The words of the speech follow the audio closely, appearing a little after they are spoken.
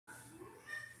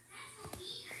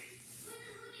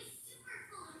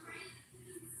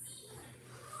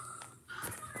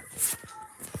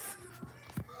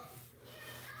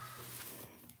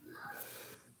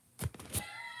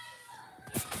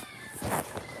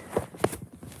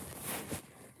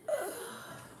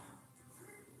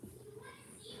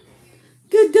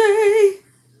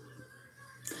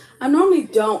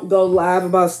don't go live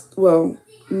about, well,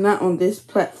 not on this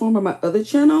platform, but my other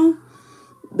channel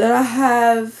that I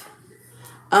have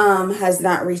has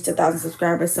not reached 1,000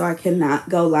 subscribers, so I cannot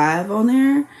go live on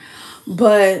there.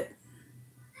 But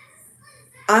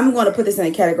I'm going to put this in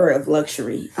a category of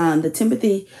luxury. The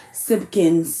Timothy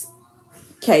Simpkins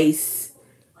case,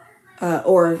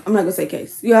 or I'm not going to say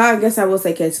case. Yeah, I guess I will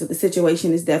say case, but the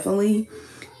situation has definitely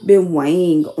been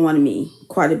weighing on me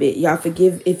quite a bit. Y'all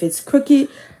forgive if it's crooked.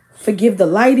 Forgive the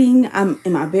lighting. I'm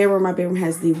in my bedroom. My bedroom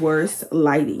has the worst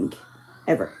lighting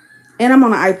ever. And I'm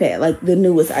on an iPad, like the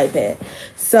newest iPad.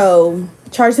 So,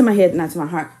 charge to my head, not to my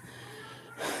heart.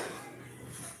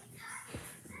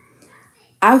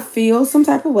 I feel some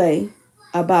type of way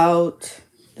about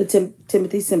the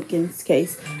Timothy Simpkins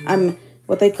case. I'm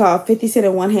what they call 50 cents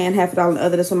in one hand, half a dollar in the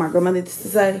other. That's what my grandmother used to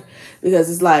say.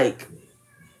 Because it's like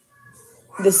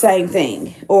the same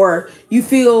thing. Or you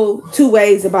feel two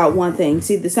ways about one thing.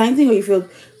 See, the same thing, or you feel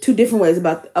two different ways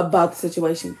about the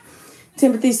situation.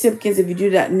 Timothy Simpkins, if you do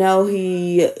not know,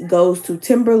 he goes to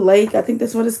Timberlake. I think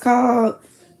that's what it's called.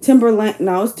 Timberlake.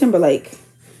 No, it's Timberlake.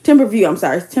 Timberview. I'm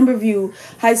sorry. It's Timberview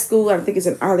High School. I think it's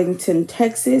in Arlington,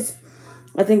 Texas.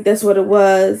 I think that's what it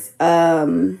was.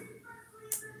 And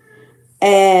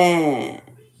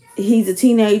he's a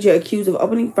teenager accused of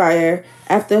opening fire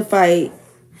after a fight.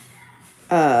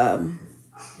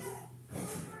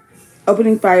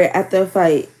 Opening fire after a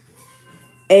fight.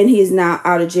 And he is now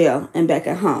out of jail and back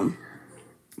at home.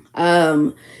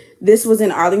 This was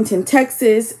in Arlington,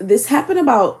 Texas. This happened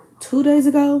about 2 days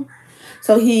ago.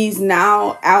 So he's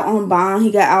now out on bond.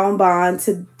 He got out on bond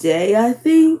today, I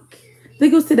think. I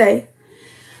think it was today.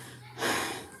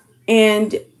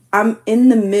 And I'm in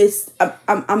the midst.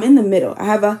 I'm in the middle. I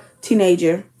have a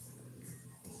teenager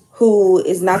who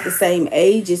is not the same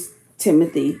age as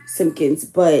Timothy Simpkins,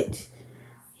 but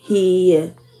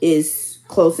he is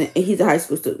close. He's a high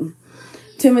school student.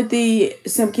 Timothy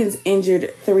Simpkins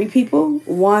injured 3 people.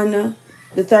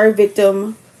 The third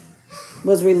victim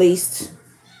was released.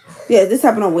 Yeah, this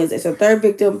happened on Wednesday. So third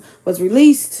victim was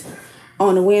released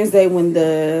on a Wednesday when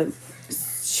the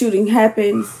shooting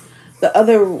happened.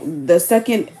 The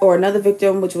second or another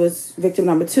victim, which was victim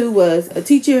number 2, was a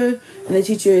teacher. And the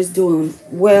teacher is doing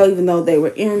well, even though they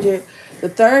were injured. The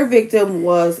third victim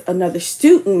was another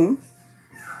student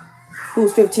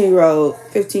who's 15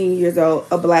 years old,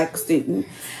 a black student,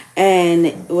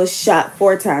 and was shot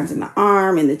 4 times in the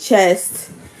arm, in the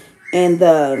chest, and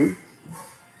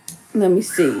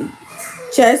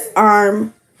chest,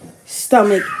 arm,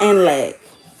 stomach, and leg.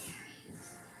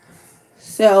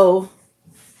 So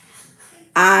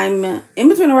I'm in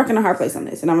between a rock and a hard place on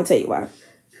this, and I'm going to tell you why.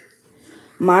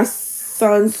 My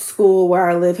son's school where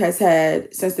I live has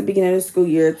had, since the beginning of the school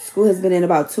year, school has been in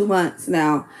about 2 months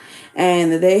now.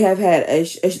 And they have had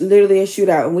literally a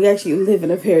shootout. And we actually live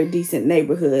in a very decent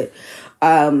neighborhood.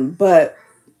 But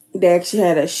they actually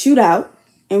had a shootout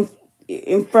in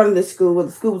front of the school where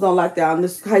the school was on lockdown.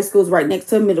 This high school is right next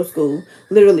to middle school.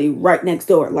 Literally right next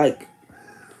door. Like,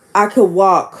 I could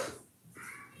walk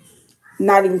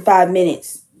not even 5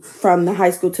 minutes from the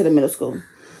high school to the middle school.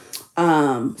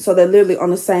 So they're literally on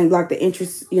the same block. The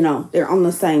entrance, they're on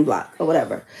the same block or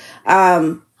whatever.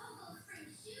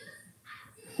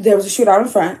 There was a shootout in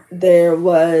front. There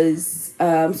was,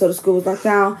 so the school was locked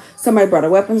down. Somebody brought a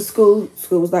weapon to school.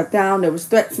 School was locked down. There was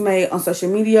threats made on social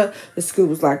media. The school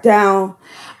was locked down.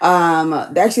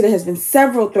 Actually, there has been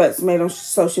several threats made on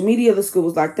social media. The school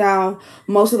was locked down.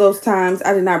 Most of those times,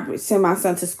 I did not send my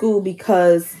son to school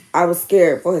because I was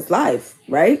scared for his life,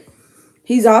 right?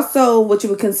 He's also what you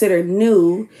would consider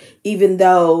new, even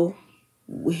though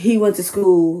he went to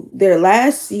school there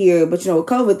last year. But, with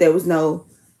COVID, there was no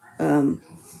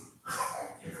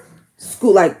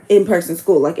school, like in-person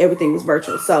school, like everything was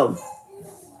virtual. So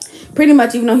pretty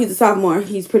much, even though he's a sophomore,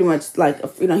 he's pretty much like,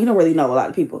 he don't really know a lot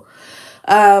of people.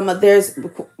 There's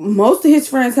most of his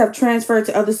friends have transferred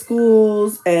to other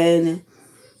schools and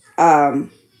all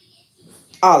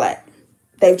that.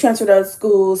 They've transferred to other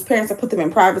schools. Parents have put them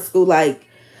in private school, like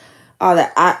all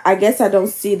that. I guess I don't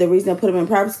see the reason to put him in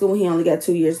private school when he only got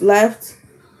 2 years left.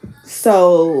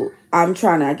 So I'm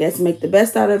trying to, I guess, make the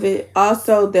best out of it.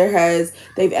 Also,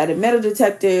 they've added metal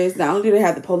detectors. Not only do they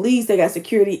have the police, they got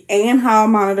security and hall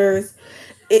monitors.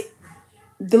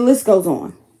 The list goes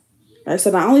on. Right? So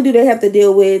not only do they have to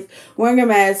deal with wearing a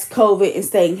mask, COVID, and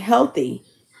staying healthy,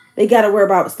 they got to worry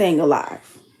about staying alive.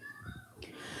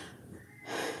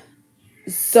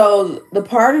 So the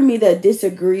part of me that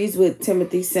disagrees with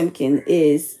Timothy Simpkins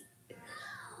is,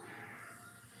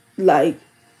 like,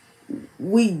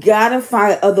 we gotta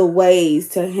find other ways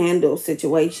to handle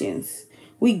situations.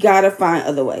 We gotta find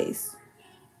other ways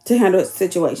to handle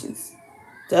situations.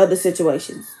 to other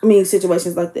situations. I mean,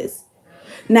 situations like this.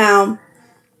 Now,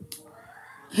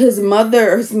 his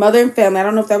mother and family, I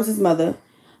don't know if that was his mother.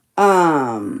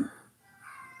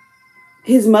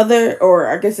 His mother, or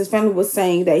I guess his family, was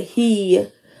saying that he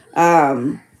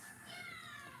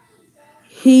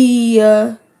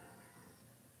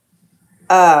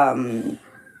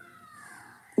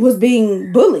was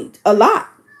being bullied a lot.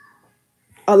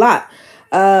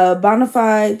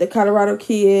 Bonafide, the Colorado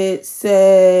kid,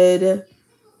 said,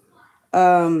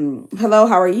 hello,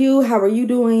 how are you? How are you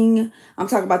doing? I'm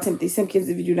talking about Timothy Simpkins.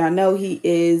 If you do not know, he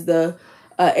is the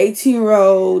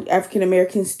 18-year-old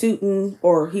African-American student,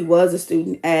 or he was a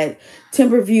student at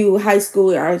Timberview High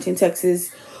School in Arlington,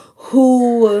 Texas,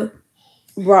 who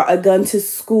brought a gun to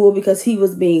school because he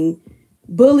was being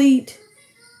bullied.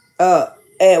 What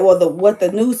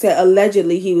the news said,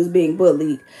 allegedly he was being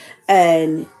bullied,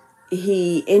 and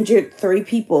he injured 3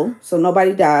 people, so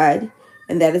nobody died,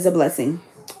 and that is a blessing.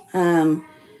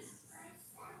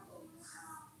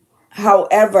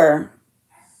 However,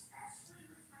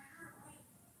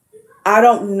 I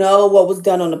don't know what was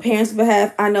done on the parents'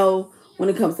 behalf. I know when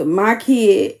it comes to my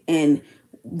kid, and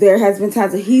there has been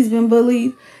times that he's been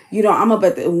bullied. I'm up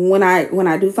at when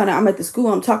I do find out, I'm at the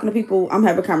school, I'm talking to people, I'm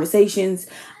having conversations.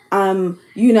 And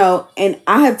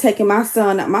I have taken my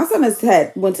son. My son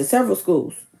went to several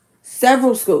schools,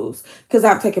 because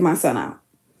I've taken my son out.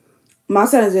 My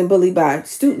son has been bullied by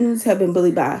students, have been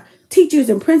bullied by teachers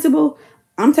and principal.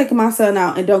 I'm taking my son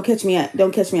out, and don't catch me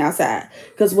outside,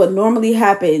 because what normally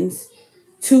happens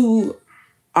to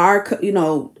our,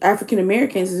 African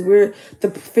Americans is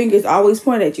the fingers always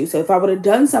point at you. So if I would have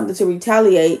done something to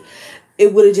retaliate,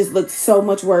 it would have just looked so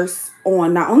much worse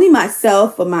on not only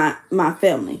myself, but my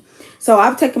family. So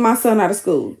I've taken my son out of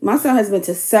school. My son has been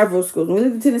to several schools. When we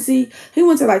lived in Tennessee, he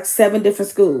went to like 7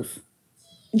 different schools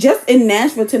just in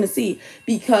Nashville, Tennessee,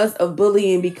 because of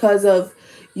bullying, because of,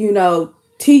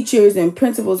 teachers and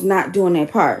principals not doing their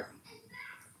part.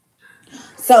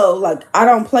 So, I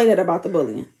don't play that about the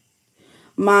bullying.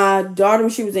 My daughter,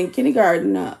 when she was in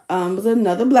kindergarten, was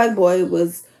another black boy,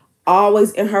 was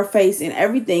always in her face and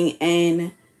everything.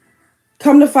 And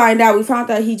come to find out, we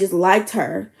found out he just liked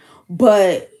her.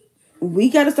 But we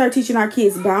got to start teaching our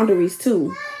kids boundaries,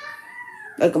 too.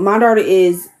 My daughter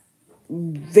is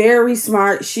very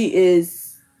smart. She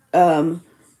is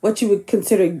what you would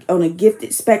consider on a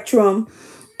gifted spectrum.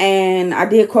 And I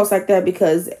did quotes like that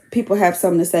because people have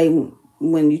something to say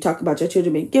when you talk about your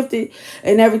children being gifted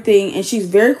and everything. And she's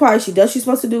very quiet. She does what she's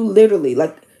supposed to do, literally.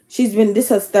 This is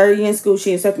her 3rd year in school.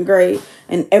 She's in 2nd grade.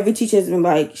 And every teacher has been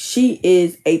like, she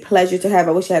is a pleasure to have.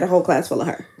 I wish I had a whole class full of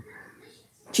her.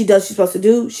 She does what she's supposed to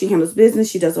do. She handles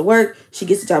business. She does her work. She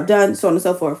gets the job done, so on and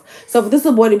so forth. So for this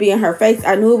little boy to be in her face,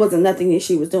 I knew it wasn't nothing that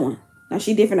she was doing. Now,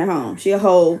 she different at home. She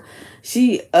hell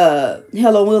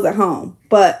on wheels at home.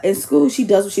 But in school, she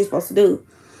does what she's supposed to do.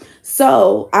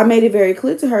 So I made it very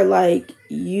clear to her,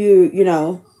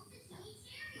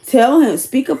 tell him,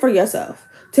 speak up for yourself.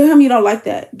 Tell him you don't like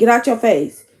that. Get out your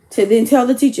face. Then tell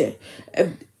the teacher.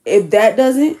 If that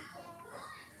doesn't,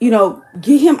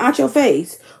 get him out your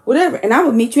face. Whatever. And I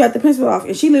would meet you at the principal's office.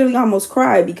 And she literally almost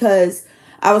cried because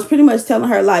I was pretty much telling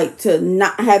her, to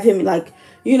not have him,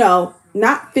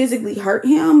 not physically hurt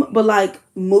him, but,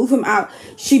 move him out.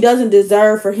 She doesn't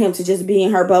deserve for him to just be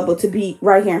in her bubble, to be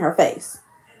right here in her face.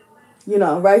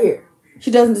 Right here.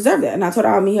 She doesn't deserve that. And I told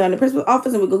her I'll meet her in the principal's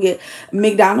office and we'll go get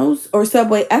McDonald's or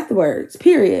Subway afterwards.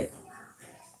 Period.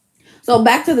 So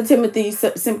back to the Timothy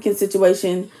Simpkins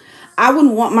situation. I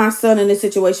wouldn't want my son in a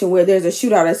situation where there's a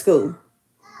shootout at school.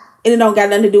 And it don't got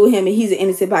nothing to do with him and he's an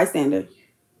innocent bystander.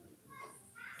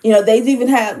 They've even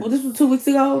had, this was 2 weeks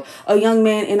ago, a young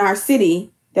man in our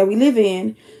city that we live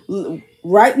in,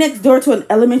 right next door to an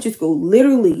elementary school,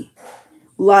 literally,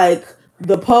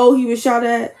 the pole he was shot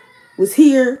at was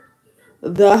here.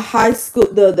 The high school,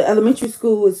 the elementary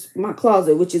school is my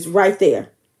closet, which is right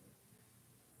there.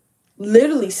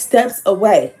 Literally steps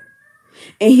away.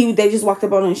 And they just walked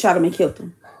up on him and shot him and killed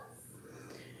him.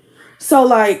 So,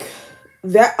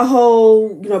 that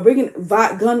whole, bringing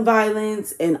gun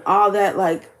violence and all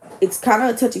that, it's kind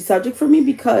of a touchy subject for me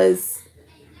because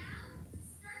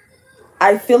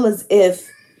I feel as if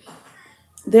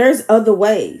there's other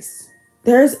ways.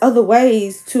 There's other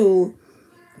ways to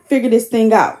figure this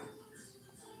thing out.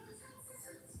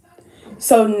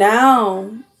 So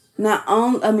now,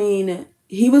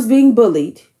 he was being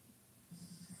bullied.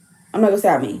 I'm not going to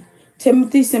say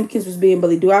Timothy Simpkins was being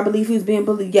bullied. Do I believe he was being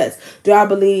bullied? Yes. Do I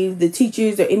believe the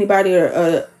teachers or anybody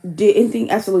did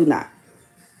anything? Absolutely not.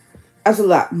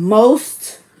 Absolutely not.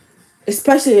 Most,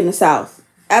 especially in the South,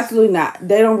 absolutely not.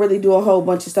 They don't really do a whole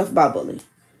bunch of stuff about bullying.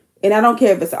 And I don't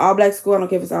care if it's an all-black school. I don't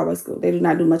care if it's an all-white school. They do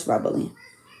not do much about bullying.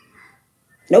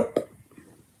 Nope.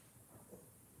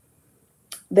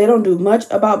 They don't do much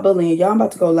about bullying. Y'all, I'm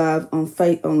about to go live on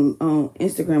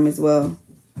Instagram as well.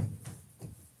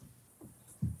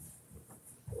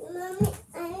 Mommy,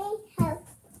 I need help.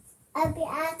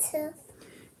 Abiacha.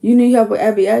 You need help with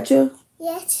Abiacha?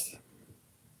 Yes.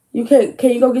 You can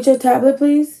you go get your tablet,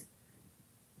 please?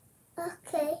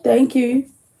 Okay. Thank you.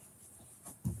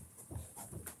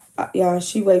 Y'all,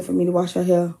 she wait for me to wash her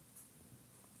hair.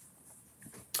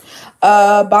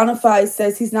 Bonafide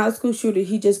says he's not a school shooter.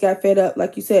 He just got fed up.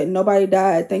 Like you said, nobody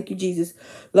died. Thank you, Jesus.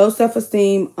 Low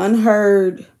self-esteem,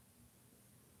 unheard.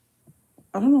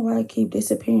 I don't know why I keep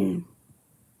disappearing.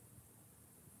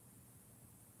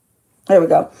 There we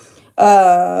go.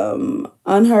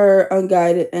 Unheard,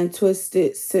 unguided, and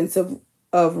twisted sense of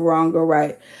wrong or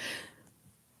right.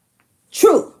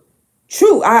 True.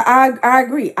 I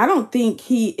agree. I don't think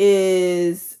he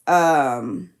is. Let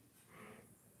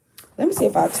me see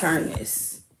if I turn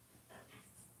this.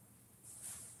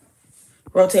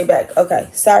 Rotate back. Okay.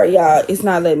 Sorry, y'all. It's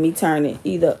not letting me turn it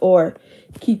either or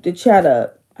keep the chat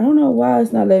up. I don't know why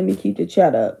it's not letting me keep the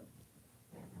chat up.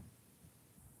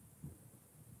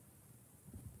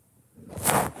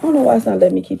 I don't know why it's not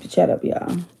letting me keep the chat up,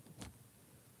 y'all.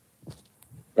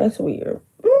 That's weird.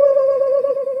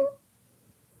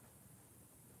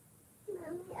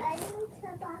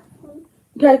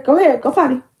 Okay, go ahead. Go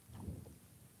potty.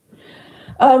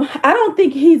 I don't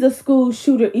think he's a school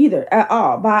shooter either at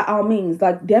all, by all means.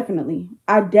 Like, definitely.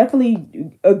 I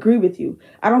definitely agree with you.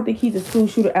 I don't think he's a school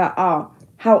shooter at all.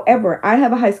 However, I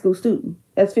have a high school student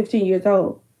that's 15 years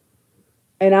old.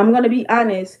 And I'm going to be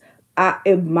honest,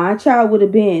 if my child would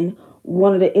have been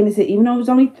one of the innocent, even though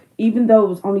it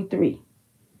was only 3,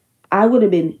 I would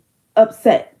have been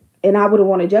upset and I would have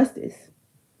wanted justice.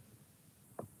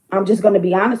 I'm just going to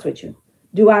be honest with you.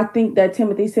 Do I think that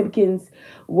Timothy Simpkins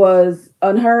was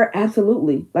unheard?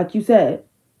 Absolutely, like you said,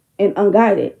 and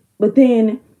unguided. But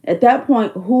then at that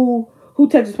point, who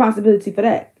takes responsibility for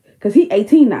that? Because he's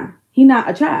 18 now. He's not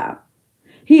a child.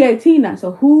 He 18 now.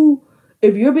 So who,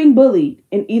 if you're being bullied,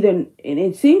 and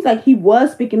it seems like he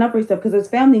was speaking up for himself because his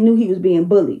family knew he was being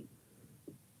bullied.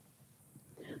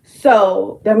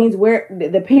 So that means where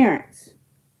the parents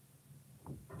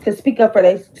to speak up for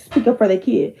their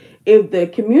kid. If the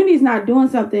community's not doing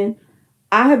something,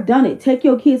 I have done it. Take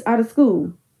your kids out of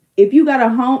school. If you got a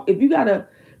home,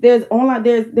 there's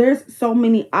so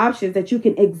many options that you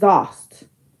can exhaust.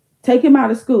 Take him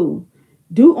out of school.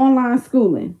 Do online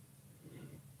schooling.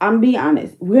 I'm being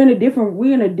honest. We're in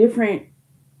a different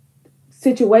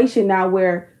situation now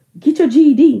where get your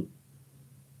GED.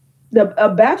 A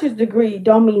bachelor's degree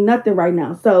don't mean nothing right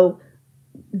now. So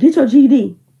get your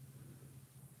GED.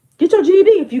 Get your GED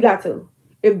if you got to.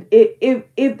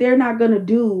 If they're not going to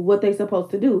do what they're supposed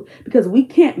to do. Because we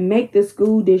can't make the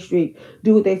school district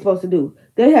do what they're supposed to do.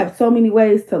 They have so many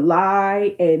ways to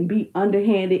lie and be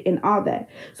underhanded and all that.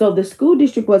 So if the school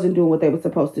district wasn't doing what they were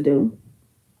supposed to do,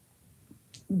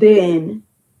 then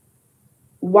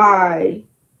why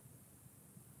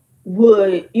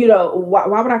would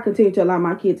I continue to allow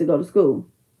my kids to go to school?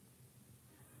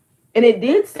 And it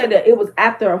did say that it was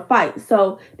after a fight.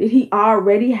 So did he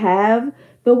already have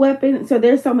the weapon? So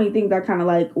there's so many things I kind of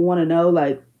like want to know.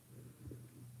 Like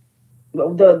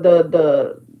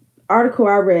the article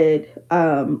I read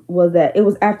was that it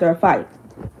was after a fight.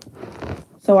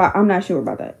 So I'm not sure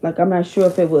about that. Like, I'm not sure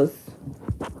if it was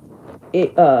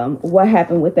what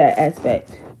happened with that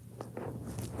aspect.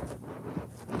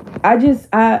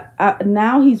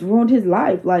 Now he's ruined his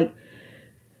life. Like,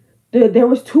 there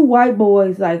was 2 white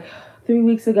boys like 3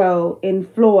 weeks ago in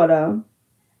Florida.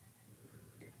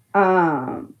 Okay,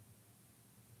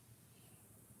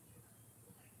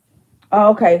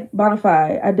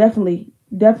 Bonafide. I definitely.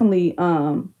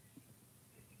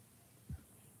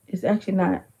 It's actually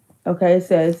not. Okay, it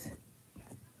says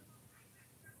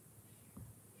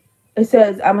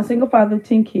I'm a single father of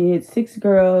 10 kids, 6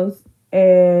 girls,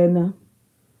 and I don't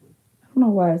know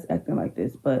why it's acting like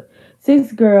this, but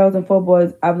 6 girls and 4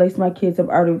 boys. I've laced my kids up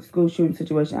out of school shooting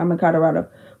situation. I'm in Colorado.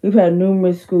 We've had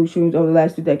numerous school shootings over the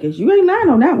last 2 decades. You ain't lying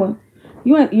on that one.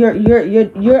 I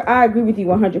agree with you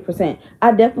 100%.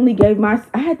 I definitely gave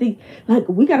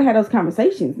we gotta have those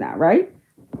conversations now, right?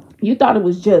 You thought it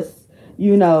was just,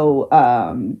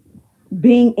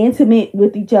 being intimate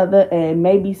with each other and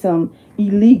maybe some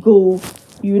illegal,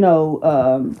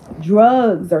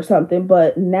 drugs or something.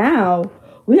 But now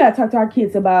we got to talk to our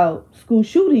kids about school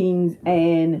shootings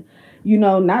and,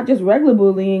 not just regular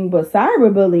bullying, but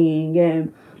cyberbullying.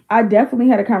 And I definitely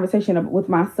had a conversation with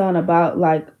my son about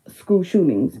like school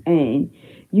shootings and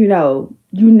You know,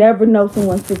 you never know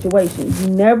someone's situation. You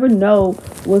never know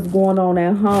what's going on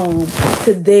at home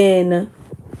to then,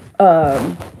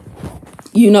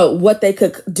 you know, what they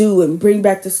could do and bring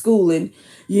back to school. And,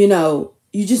 you know,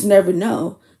 you just never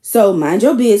know. So mind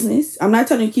your business. I'm not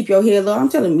telling you to keep your head low. I'm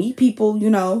telling meet people, you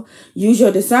know, use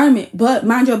your discernment, but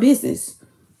mind your business.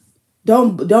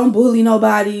 Don't bully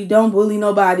nobody. Don't bully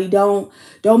nobody. Don't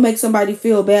make somebody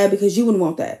feel bad because you wouldn't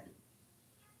want that.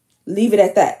 Leave it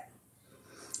at that.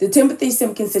 The Timothy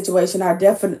Simpkins situation, I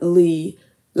definitely,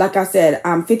 like I said,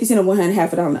 I'm 50 cents on one hand,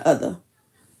 half it on the other.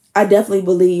 I definitely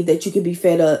believe that you can be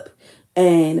fed up.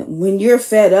 And when you're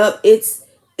fed up, it's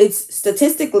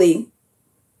statistically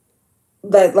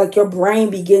that like your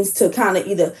brain begins to kind of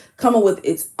either come up with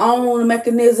its own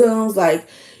mechanisms, like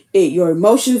your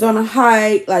emotions on a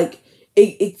high, like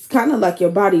it's kind of like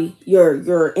your body,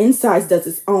 your insides does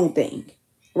its own thing,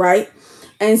 right?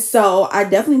 And so I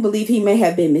definitely believe he may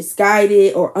have been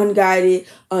misguided or unguided,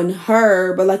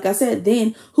 unheard. But like I said,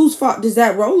 then whose fault does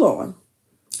that roll on?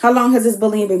 How long has this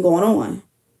bullying been going on?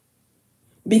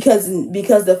 Because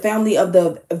the family of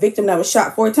the victim that was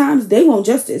shot 4 times, they want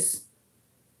justice.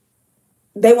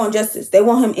 They want justice. They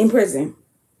want him in prison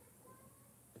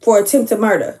for attempted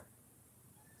murder.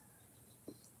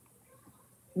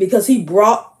 Because he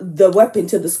brought the weapon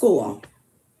to the school.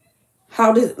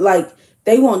 How did, like,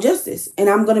 they want justice. And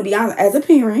I'm going to be honest, as a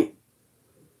parent,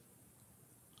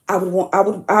 I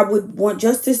would want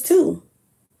justice too.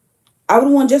 I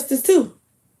would want justice too.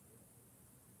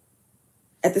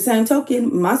 At the same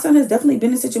token, my son has definitely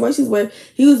been in situations where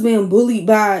he was being bullied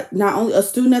by not only a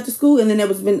student at the school, and then there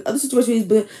was been other situations where he's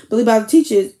been bullied by the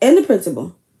teachers and the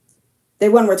principal. They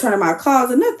wasn't returning my calls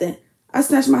or nothing. I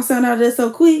snatched my son out of there so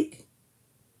quick.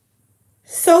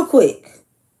 So quick.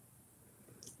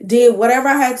 Did whatever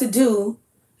I had to do,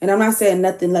 and I'm not saying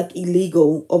nothing like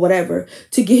illegal or whatever,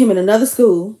 to get him in another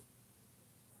school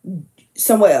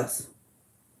somewhere else.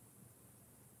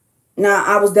 Now,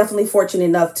 I was definitely fortunate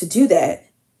enough to do that.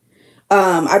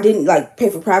 I didn't like pay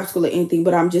for private school or anything,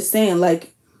 but I'm just saying,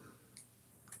 like,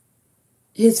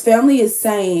 his family is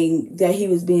saying that he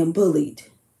was being bullied.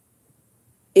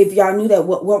 If y'all knew that,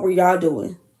 what were y'all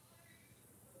doing?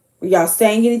 Were y'all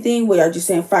saying anything? Were y'all just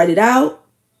saying fight it out?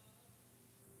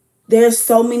 There's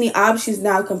so many options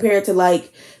now compared to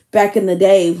like back in the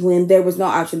day when there was no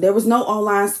option. There was no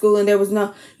online schooling. There was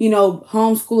no, you know,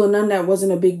 homeschooling. None of that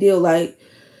wasn't a big deal. Like,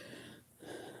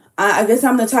 I guess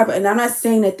I'm the type of, and I'm not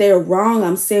saying that they're wrong.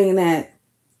 I'm saying that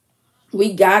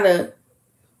we gotta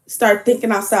start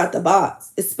thinking outside the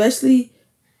box, especially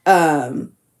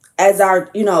as our,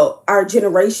 you know, our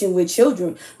generation with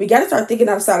children. We gotta start thinking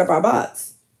outside of our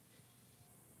box.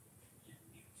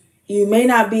 You may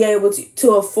not be able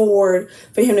to afford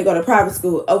for him to go to private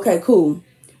school. Okay, cool.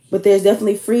 But there's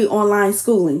definitely free online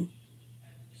schooling,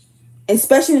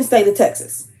 especially in the state of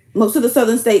Texas. Most of the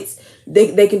southern states,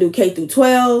 they can do K through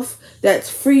 12. That's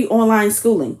free online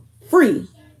schooling. Free.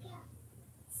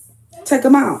 Check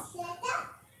them out.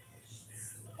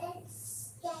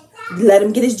 Let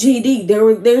him get his GED.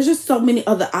 There's just so many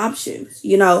other options,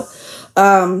 you know.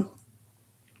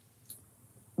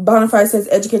 Bonafide says,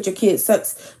 educate your kids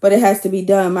sucks, but it has to be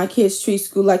done. My kids treat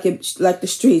school like the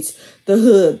streets, the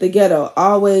hood, the ghetto,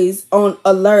 always on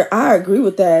alert. I agree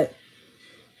with that.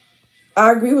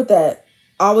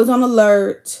 Always on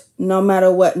alert, no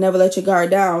matter what. Never let your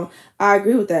guard down. I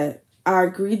agree with that. I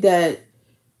agree that,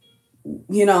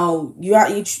 you know, you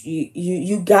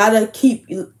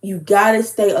gotta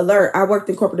stay alert. I worked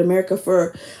in corporate America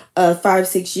for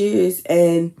 5-6 years,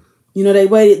 and you know, the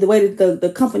way that the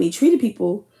company treated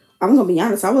people, I'm gonna be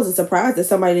honest, I wasn't surprised that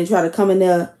somebody didn't try to come in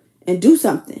there and do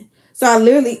something. So I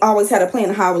literally always had a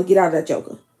plan of how I would get out of that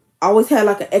joker. I always had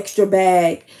like an extra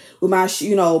bag with my,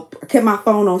 you know, I kept my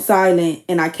phone on silent,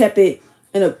 and I kept it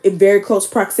in a very close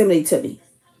proximity to me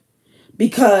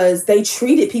because they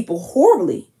treated people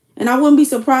horribly. And I wouldn't be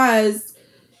surprised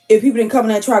if people didn't come in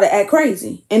there and try to act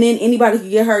crazy. And then anybody could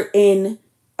get hurt in,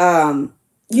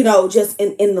 you know, just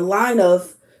in the line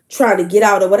of trying to get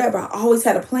out or whatever. I always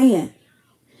had a plan.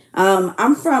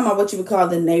 I'm from what you would call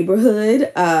the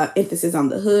neighborhood, emphasis on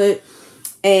the hood.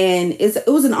 And it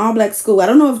was an all-black school. I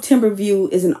don't know if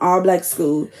Timberview is an all-black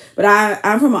school, but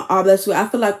I'm from an all-black school. I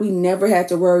feel like we never had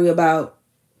to worry about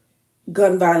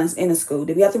gun violence in the school.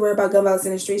 Did we have to worry about gun violence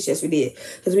in the streets? Yes, we did.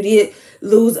 Because we did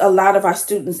lose a lot of our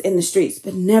students in the streets,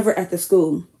 but never at the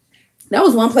school. That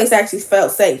was one place I actually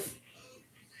felt safe,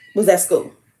 was that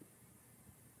school.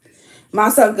 My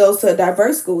son goes to a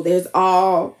diverse school. There's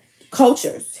all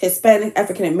cultures, Hispanic,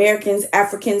 African Americans,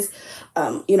 Africans,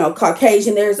 you know,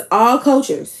 Caucasian. There's all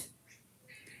cultures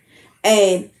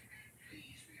and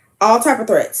all type of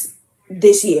threats.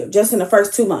 this year, just in the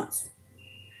first 2 months.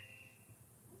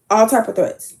 All type of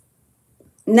threats.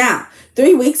 Now,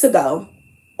 3 weeks ago,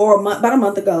 or about a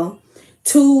month ago,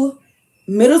 2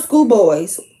 middle school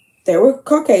boys, they were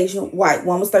Caucasian, white,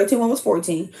 one was 13, one was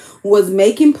 14, was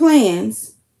making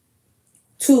plans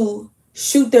to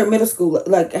shoot their middle school,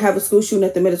 like have a school shooting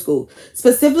at the middle school.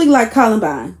 Specifically like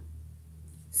Columbine.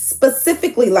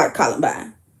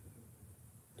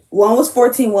 One was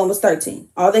 14, one was 13.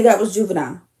 All they got was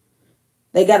juvenile.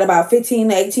 They got about 15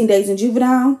 to 18 days in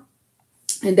juvenile,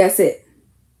 and that's it.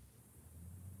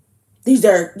 These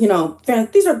are,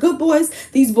 these are good boys.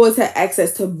 These boys had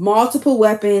access to multiple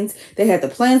weapons. They had the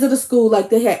plans of the school.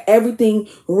 Like, they had everything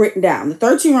written down. The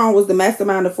 13-year-old was the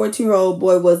mastermind. The 14-year-old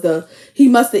boy was he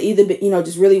must have either been,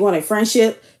 just really wanted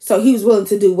friendship. So he was willing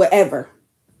to do whatever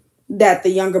that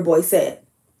the younger boy said.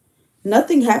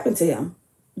 Nothing happened to them,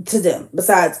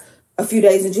 besides a few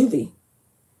days in juvie.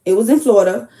 It was in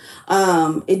Florida.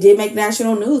 It did make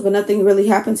national news, but nothing really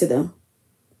happened to them.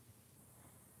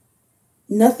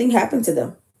 Nothing happened to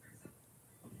them.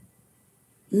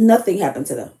 Nothing happened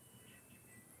to them.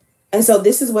 And so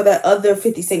this is where that other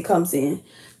 50 Cent comes in.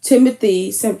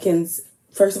 Timothy Simpkins,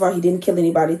 first of all, he didn't kill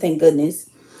anybody, thank goodness.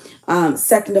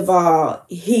 Second of all,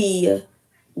 he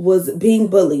was being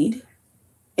bullied.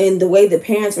 And the way the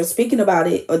parents were speaking about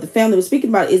it, or the family was speaking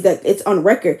about it, is that it's on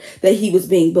record that he was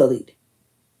being bullied.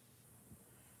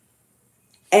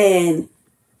 And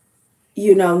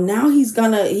now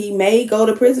he may go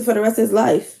to prison for the rest of his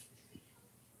life,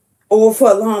 or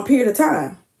for a long period of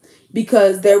time,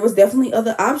 because there was definitely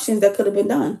other options that could have been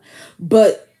done.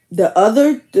 But the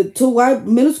 2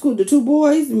 middle school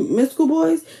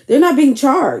boys, they're not being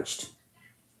charged.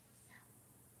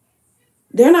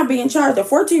 They're not being charged. A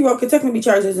 14-year-old could technically be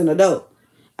charged as an adult.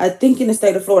 I think in the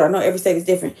state of Florida, I know every state is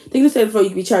different. I think in the state of Florida,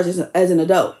 you can be charged as an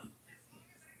adult.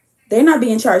 They're not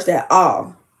being charged at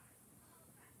all.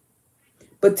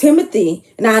 But Timothy,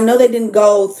 and I know they didn't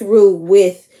go through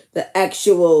with the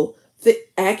actual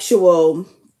act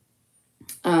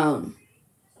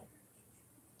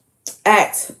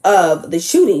of the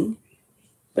shooting,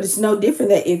 but it's no different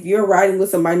that if you're riding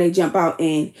with somebody and they jump out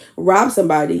and rob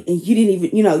somebody and you didn't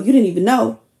even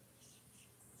know,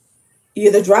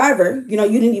 you're the driver, you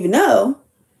didn't even know,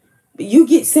 but you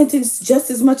get sentenced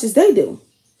just as much as they do.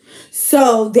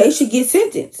 So they should get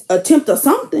sentenced. Attempt or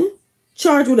something.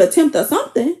 Charged with attempt or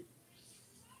something.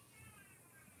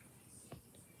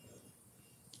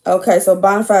 Okay, so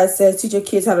Bonafide says, teach your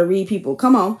kids how to read people.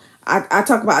 Come on. I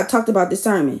talked about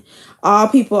discernment. All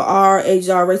people are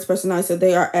HR race personality, so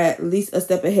they are at least a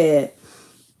step ahead.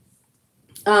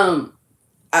 I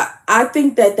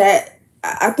think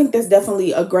that's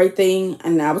definitely a great thing,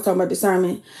 and I was talking about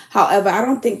discernment. However, I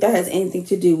don't think that has anything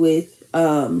to do with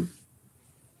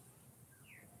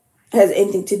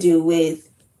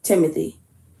Timothy.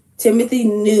 Timothy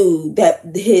knew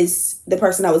that the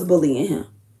person that was bullying him,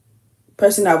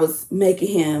 person that was making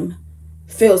him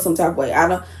feel some type of way. I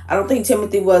don't think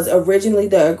Timothy was originally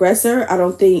the aggressor. I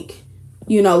don't think,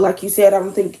 like you said, I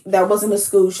don't think that wasn't a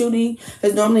school shooting.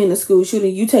 Because normally in a school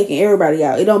shooting, you taking everybody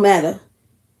out. It don't matter.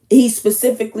 He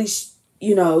specifically,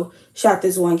 shot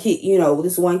this one kid.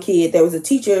 This one kid. There was a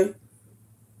teacher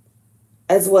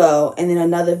as well, and then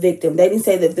another victim. They didn't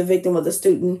say that the victim was a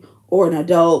student or an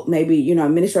adult, maybe,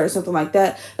 administrator or something like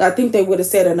that. I think they would have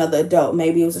said another adult.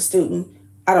 Maybe it was a student.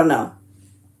 I don't know.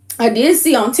 I did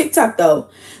see on TikTok, though,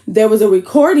 there was a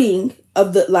recording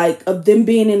of them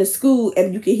being in the school,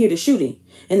 and you could hear the shooting,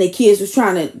 and the kids was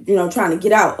trying to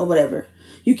get out or whatever.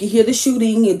 You could hear the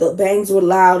shooting, and the bangs were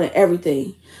loud and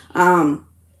everything. I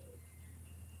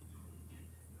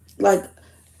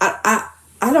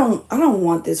don't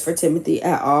want this for Timothy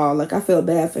at all. Like, I feel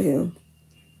bad for him.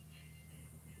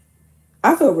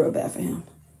 I feel real bad for him.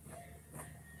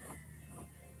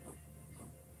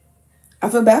 I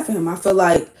feel bad for him. I feel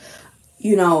like,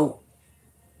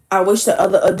 I wish the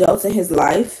other adults in his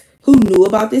life who knew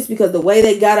about this, because the way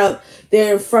they got up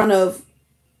there in front of,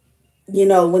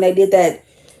 when they did that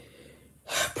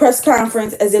press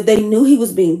conference, as if they knew he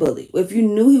was being bullied. If you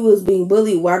knew he was being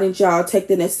bullied, why didn't y'all take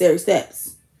the necessary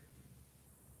steps?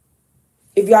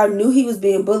 If y'all knew he was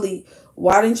being bullied,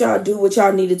 why didn't y'all do what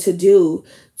y'all needed to do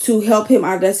to help him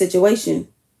out of that situation?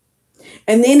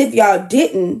 And then if y'all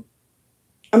didn't,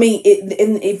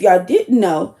 if y'all didn't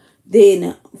know,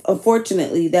 then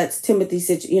unfortunately that's Timothy's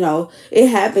situation. It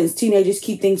happens. Teenagers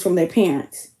keep things from their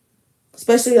parents,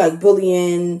 especially like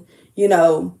bullying,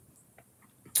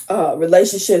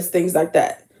 relationships, things like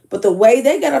that. But the way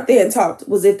they got up there and talked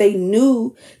was if they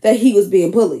knew that he was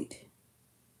being bullied.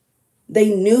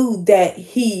 They knew that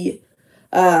he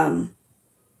was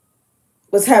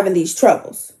having these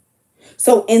troubles.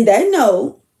 So in that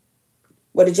note,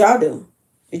 what did y'all do?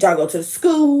 Did y'all go to the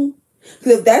school?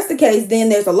 Because if that's the case, then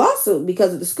there's a lawsuit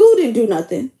because if the school didn't do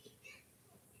nothing,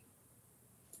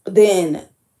 then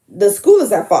the school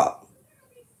is at fault.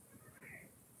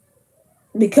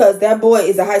 Because that boy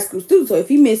is a high school student. So if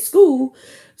he missed school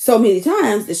so many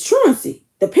times, it's truancy.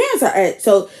 The parents are at,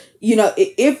 so,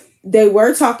 if they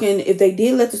were talking, if they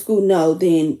did let the school know,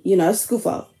 then, it's school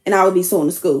fault. And I would be suing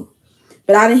the school.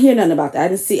 But I didn't hear nothing about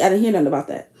that. I didn't hear nothing about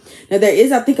that. Now there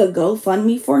is, I think, a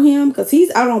GoFundMe for him because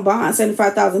he's out on bond,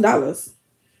 $75,000.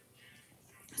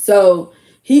 So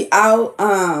he out,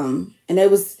 and it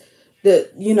was the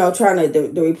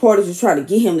reporters were trying to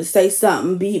get him to say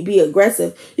something, be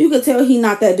aggressive. You could tell he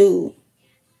not that dude.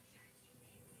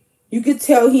 You could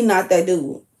tell he not that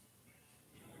dude.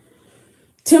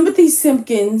 Timothy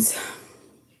Simpkins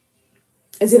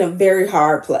is in a very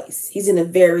hard place. He's in a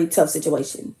very tough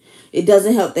situation. It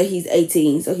doesn't help that he's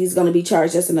 18, so he's going to be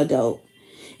charged as an adult.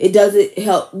 It doesn't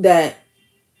help that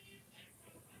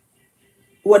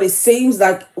what it seems.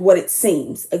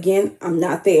 Again, I'm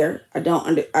not there. I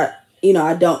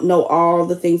don't know all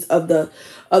the things of the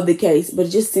case, but it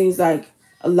just seems like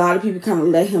a lot of people kind of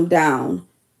let him down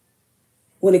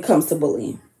when it comes to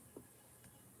bullying.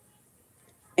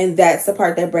 And that's the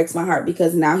part that breaks my heart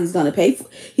because now he's going to pay for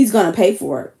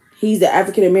it. He's an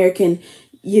African American,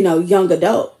 young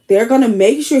adult. They're going to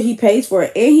make sure he pays for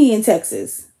it, and he in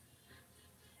Texas.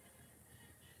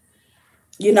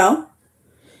 Bonafide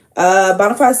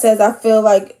says, I feel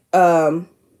like, hold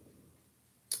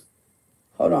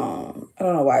on. I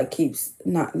don't know why it keeps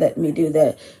not letting me do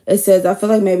that. It says, I feel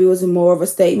like maybe it was more of a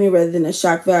statement rather than a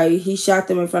shock value. He shot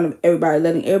them in front of everybody,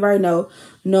 letting everybody know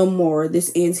no more.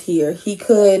 This ends here. He'd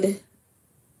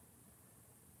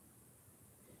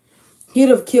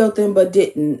have killed them, but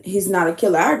didn't. He's not a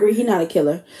killer. I agree. He's not a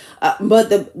killer. But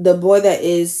the boy that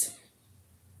he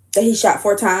shot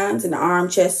 4 times in the arm,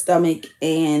 chest, stomach,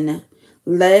 and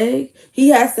leg, he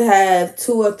has to have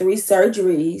 2 or 3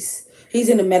 surgeries. He's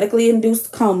in a medically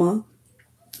induced coma.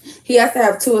 He has to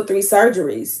have 2 or 3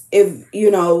 surgeries. If,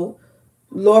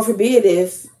 Lord forbid,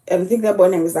 I think that boy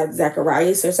name is like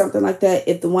Zacharias or something like that.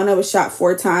 If the one that was shot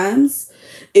 4 times,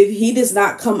 if he does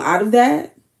not come out of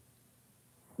that,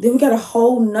 then we got a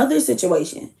whole nother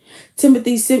situation.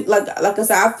 Timothy, like I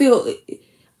said, I feel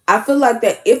like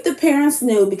that if the parents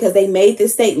knew because they made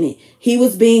this statement, he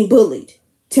was being bullied.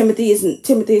 Timothy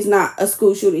is not a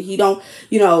school shooter. He don't,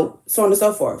 so on and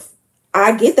so forth.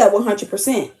 I get that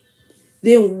 100%.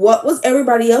 Then what was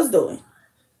everybody else doing?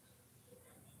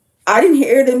 I didn't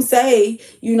hear them say,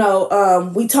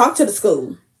 we talked to the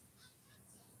school.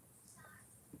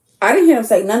 I didn't hear them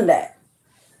say none of that.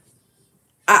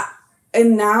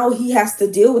 And now he has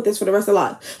to deal with this for the rest of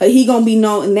life. Like he gonna be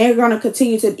known, and they're gonna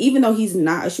continue to, even though he's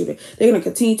not a shooter, they're gonna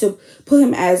continue to put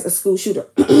him as a school shooter.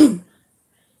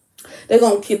 They're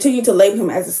gonna continue to label him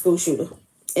as a school shooter,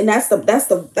 and that's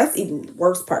even the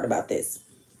worst part about this.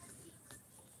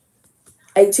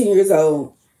 18 years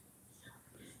old.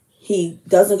 He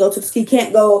doesn't go to he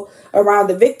can't go around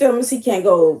the victims. He can't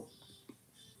go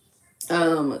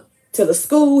to the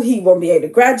school. He won't be able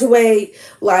to graduate.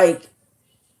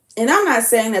 And I'm not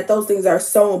saying that those things are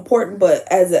so important, but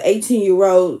as an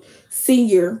 18-year-old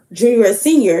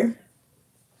junior,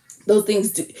 those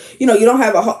things do, you don't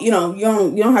have you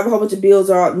don't have a whole bunch of bills,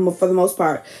 or for the most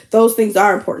part, those things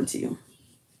are important to you.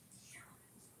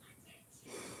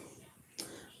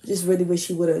 I just really wish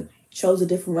he would have chose a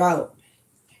different route.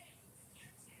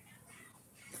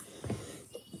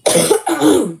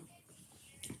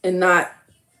 And not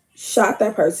shot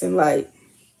that person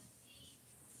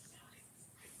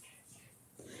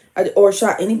or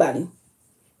shot anybody.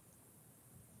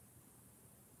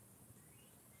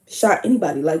 Shot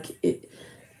anybody.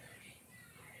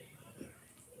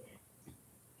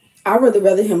 I'd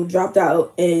rather him dropped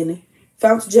out and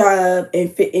found a job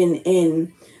and fit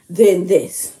in than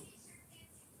this.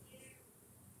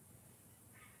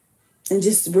 And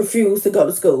just refuse to go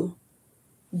to school.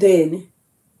 Than,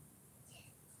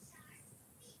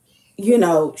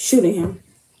 shooting him.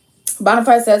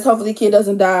 Bonafide says, hopefully the kid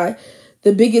doesn't die.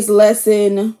 The biggest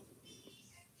lesson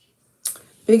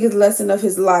of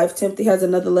his life. Timothy has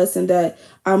another lesson that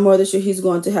I'm more than sure he's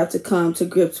going to have to come to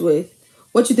grips with.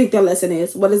 What you think that lesson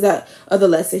is? What is that other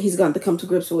lesson he's going to come to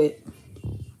grips with?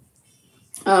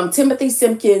 Timothy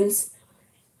Simpkins,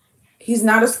 he's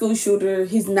not a school shooter.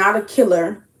 He's not a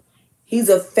killer. He's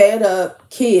a fed up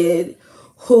kid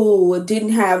who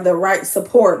didn't have the right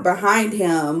support behind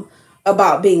him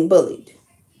about being bullied.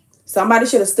 Somebody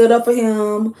should have stood up for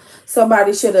him.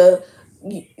 Somebody should have,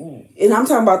 and I'm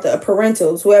talking about the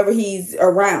parentals, whoever he's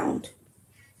around.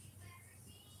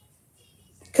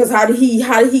 Because how did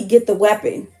he get the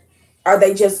weapon? Are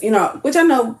they just, which I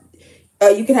know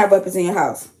you can have weapons in your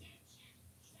house.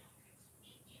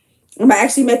 Am I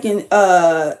actually making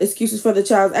excuses for the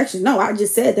child? Actually, no. I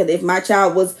just said that if my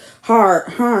child was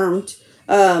harmed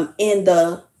in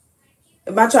the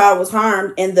if my child was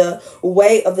harmed in the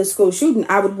way of the school shooting,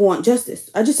 I would want justice.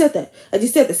 I just said that. I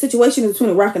just said the situation is between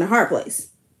a rock and a hard place.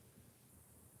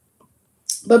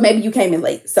 But maybe you came in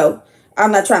late, so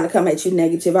I'm not trying to come at you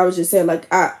negative. I was just saying, like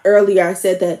earlier, I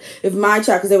said that if my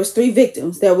child, because there was 3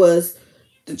 victims, there was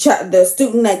the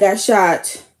student that got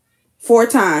shot 4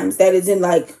 times. That is in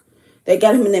they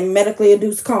got him in a medically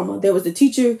induced coma. There was the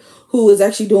teacher who was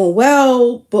actually doing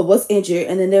well but was injured,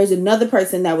 and then there's another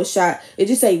person that was shot. It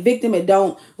just say victim. It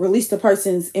don't release the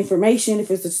person's information.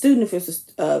 If it's a student, if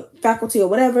it's a faculty or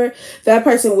whatever, that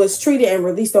person was treated and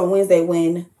released on Wednesday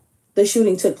when the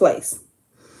shooting took place.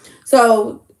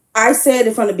 So I said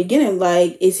it from the beginning,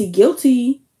 like, is he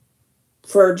guilty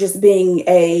for just being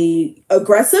a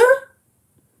aggressor?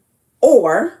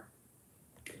 Or,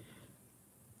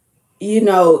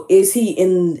 was he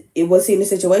in a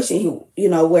situation,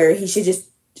 where he should just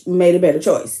made a better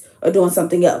choice or doing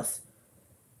something else?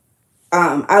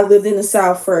 I lived in the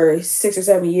South for 6 or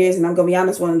 7 years, and I'm going to be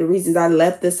honest, one of the reasons I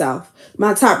left the South,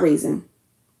 my top reason,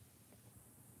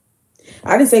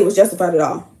 I didn't say it was justified at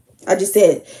all. I just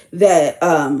said that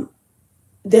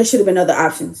there should have been other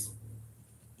options.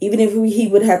 Even if he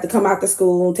would have to come out to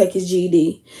school and take his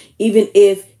GED, even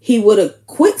if he would have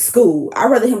quit school, I'd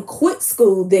rather him quit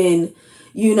school than,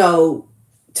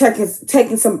 taking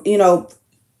some,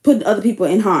 putting other people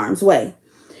in harm's way.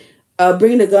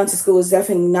 Bringing a gun to school is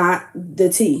definitely not the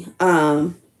tea.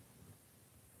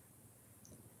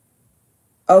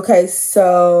 Okay,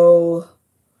 so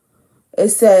it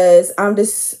says, I'm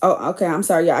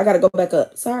sorry. Yeah, I got to go back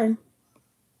up. Sorry.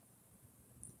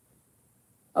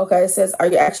 Okay, it says, are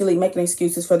you actually making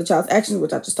excuses for the child's actions,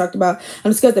 which I just talked about?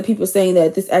 I'm discussing that people saying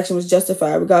that this action was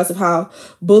justified, regardless of how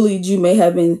bullied you may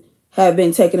have been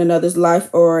taking another's life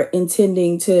or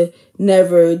intending to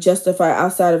never justify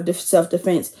outside of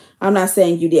self-defense. I'm not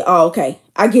saying you did. Oh, okay.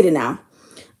 I get it now.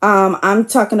 I'm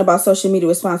talking about social media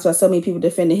response by so many people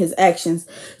defending his actions.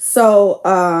 So,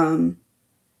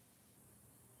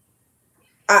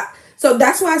 so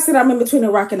that's why I said I'm in between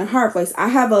a rock and a hard place. I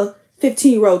have a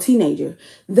 15-year-old teenager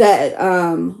that,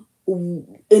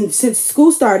 since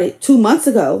school started 2 months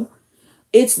ago,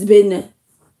 it's been,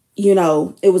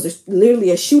 it was literally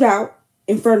a shootout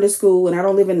in front of the school, and I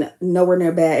don't live in nowhere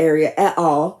near a bad area at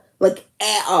all,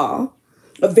 at all.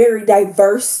 A very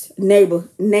diverse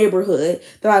neighborhood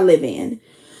that I live in.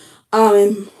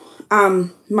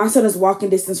 My son is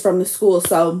walking distance from the school,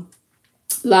 so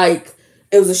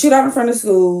it was a shootout in front of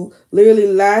school. Literally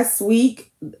last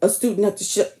week, a student at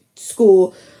the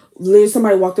school, literally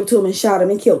somebody walked up to him and shot him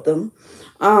and killed him.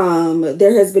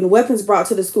 There has been weapons brought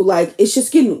to the school. It's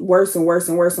just getting worse and worse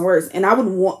and worse and worse. And I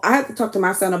have to talk to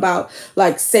my son about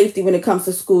safety when it comes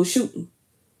to school shooting.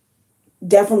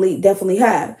 Definitely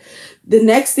have. The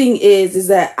next thing is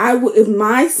that if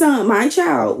my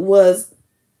child was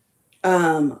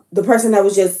the person that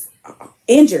was just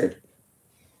injured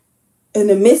in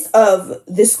the midst of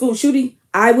this school shooting,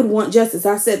 I would want justice.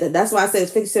 I said that. That's why I said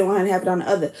it's 50 1 half it on the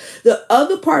other. The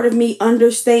other part of me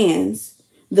understands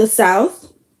the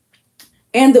South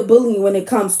and the bullying when it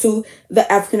comes to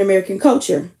the African American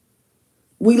culture.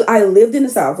 I lived in the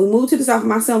South. We moved to the South.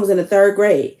 My son was in the 3rd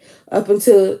grade up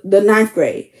until the 9th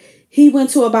grade. He went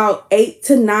to about 8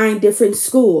 to 9 different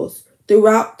schools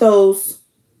throughout those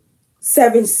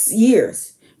 7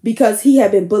 years because he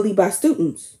had been bullied by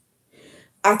students.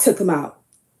 I took him out.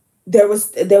 There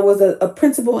was a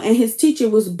principal and his teacher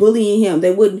was bullying him.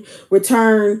 They wouldn't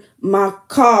return my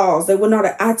calls. They wouldn't know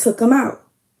that. I took him out.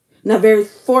 Now, very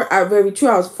true.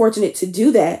 I was fortunate to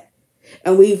do that,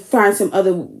 and we find some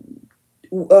other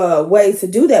ways to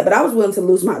do that. But I was willing to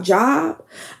lose my job.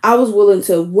 I was willing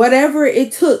to whatever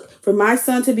it took for my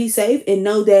son to be safe and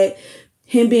know that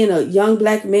him being a young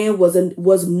black man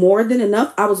was more than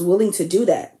enough. I was willing to do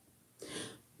that.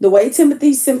 The way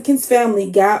Timothy Simpkins' family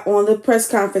got on the press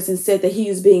conference and said that he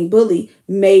was being bullied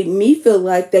made me feel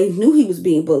like they knew he was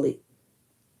being bullied.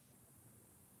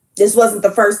 This wasn't the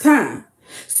first time.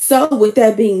 So with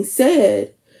that being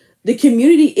said, the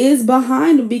community is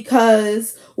behind him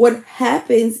because what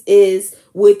happens is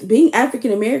with being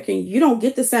African American, you don't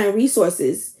get the same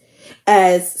resources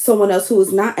as someone else who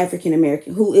is not African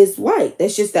American, who is white.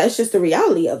 That's just the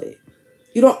reality of it.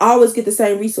 You don't always get the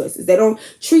same resources. They don't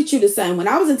treat you the same. When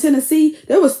I was in Tennessee,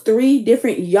 there was 3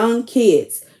 different young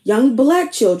kids, young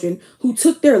black children who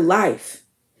took their life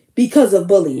because of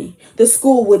bullying. The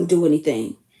school wouldn't do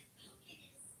anything.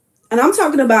 And I'm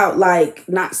talking about like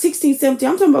not 16, 17.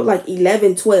 I'm talking about like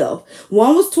 11, 12.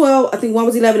 One was 12. I think one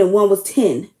was 11 and one was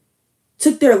 10.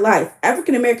 Took their life.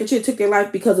 African American children took their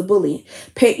life because of bullying.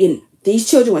 These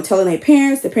children were telling their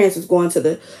parents. The parents was going to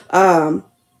the.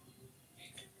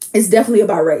 It's definitely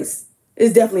about race.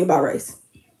 It's definitely about race.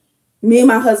 Me and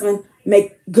my husband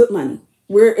make good money.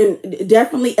 We're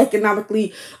definitely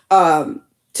economically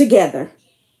together.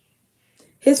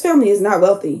 His family is not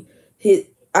wealthy.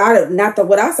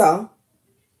 What I saw.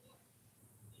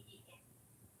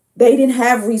 They didn't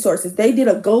have resources. They did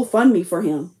a GoFundMe for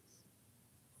him.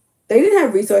 They didn't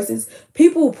have resources.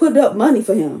 People put up money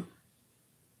for him.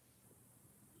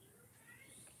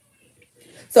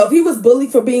 So if he was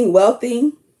bullied for being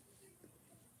wealthy,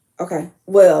 okay,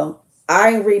 well,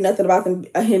 I ain't read nothing about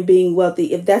him being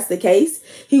wealthy. If that's the case,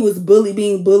 he was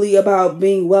being bullied about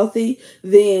being wealthy,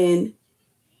 then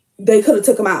they could have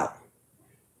took him out.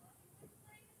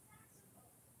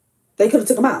 They could have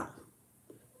took him out.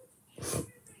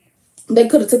 They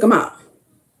could have took him out.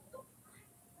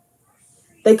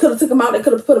 They could have took him out. They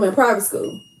could have put him in private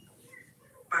school.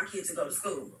 My kids to go to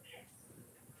school.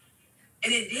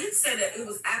 And it did say that it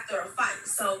was after a fight.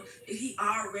 So if he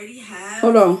already had...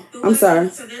 Hold on. I'm sorry.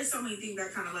 So there's so many things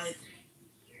that kind of like...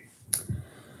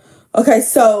 Okay,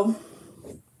 so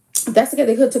if that's the case,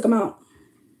 they could have took him out.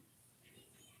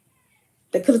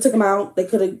 They could have took him out. They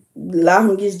could have allowed him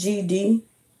to get his GED.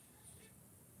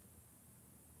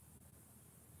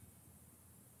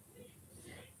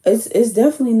 It's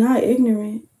definitely not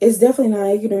ignorant. It's definitely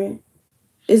not ignorant.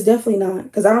 It's definitely not.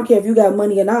 Because I don't care if you got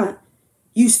money or not.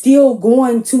 You're still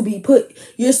going to be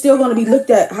you're still going to be looked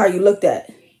at how you looked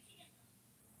at.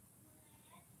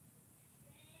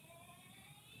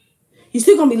 You're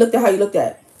still going to be looked at how you looked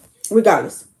at.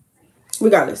 Regardless. We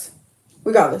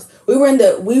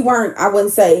weren't, I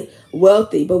wouldn't say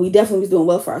wealthy, but we definitely was doing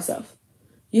well for ourselves.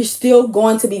 You're still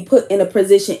going to be put in a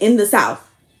position in the South.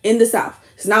 In the South.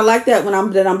 It's not like that when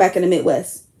I'm back in the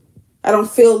Midwest. I don't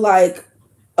feel like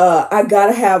I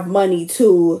gotta have money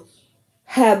to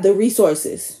have the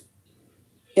resources.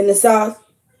 In the South,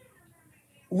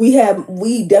 we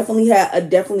definitely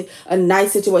had a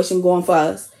nice situation going for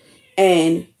us.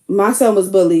 And my son was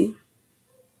bullied.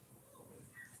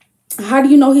 How do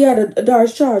you know he had a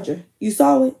Dodge Charger? You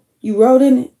saw it? You rode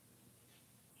in it?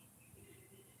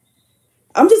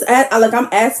 I'm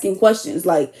asking questions.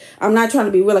 Like, I'm not trying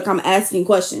to be real. Like, I'm asking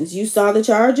questions. You saw the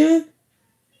Charger?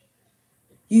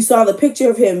 You saw the picture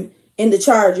of him in the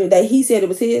Charger that he said it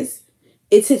was his?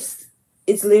 It's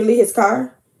literally his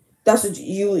car? That's what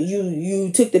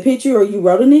you took the picture or you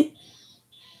wrote in it?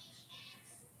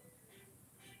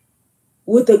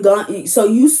 With the gun. So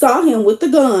you saw him with the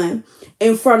gun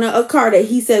in front of a car that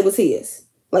he said was his.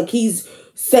 Like, he's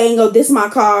saying, oh, this is my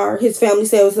car. His family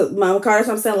said it was my car. That's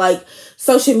what I'm saying. Like,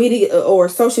 social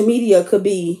media could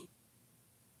be.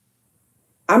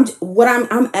 I'm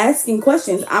asking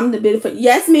questions. I'm the bit of...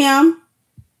 Yes, ma'am.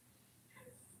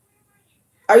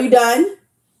 Are you done?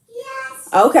 Yes.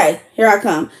 Okay, here I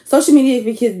come. Social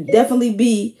media can definitely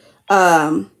be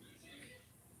can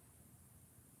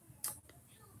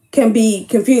be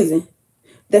confusing.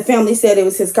 The family said it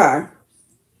was his car.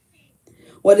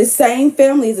 Well, the same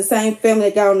family is the same family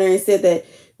that got on there and said that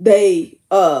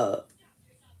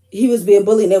he was being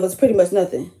bullied and there was pretty much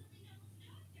nothing.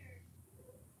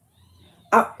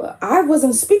 I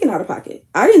wasn't speaking out of pocket.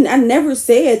 I never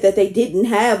said that they didn't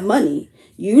have money.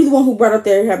 You're the one who brought up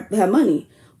there have money.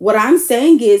 What I'm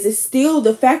saying is, it's still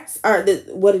the facts are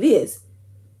what it is.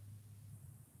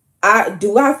 I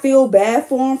feel bad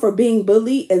for him for being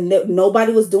bullied and that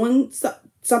nobody was doing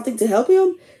something to help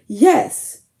him?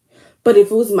 Yes. But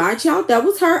if it was my child that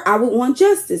was hurt, I would want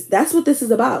justice. That's what this is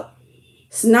about.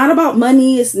 It's not about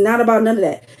money. It's not about none of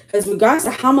that. Because regardless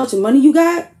of how much money you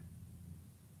got,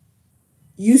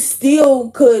 you can still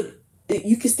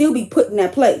be put in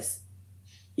that place.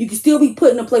 You can still be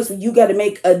put in a place where you got to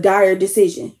make a dire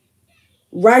decision.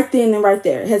 Right then and right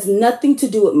there. It has nothing to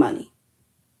do with money.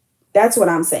 That's what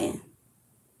I'm saying.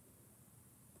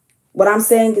 What I'm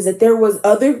saying is that there was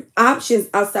other options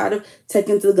outside of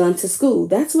taking the gun to school.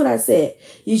 That's what I said.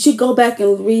 You should go back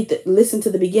and listen to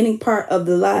the beginning part of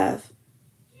the live.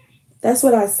 That's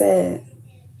what I said.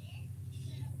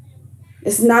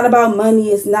 It's not about money.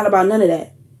 It's not about none of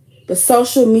that. But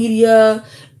social media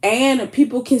and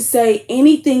people can say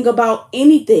anything about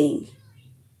anything.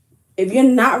 If you're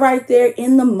not right there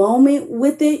in the moment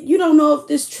with it, you don't know if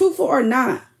it's truthful or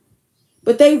not.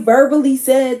 But they verbally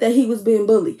said that he was being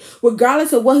bullied.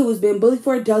 Regardless of what he was being bullied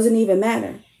for, it doesn't even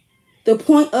matter. The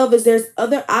point of is there's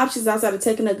other options outside of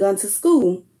taking a gun to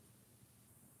school.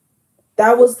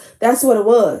 That's what it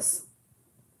was.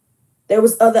 There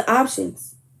was other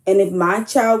options. And if my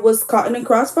child was caught in a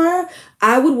crossfire,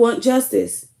 I would want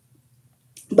justice.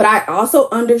 But I also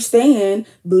understand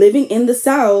living in the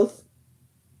South,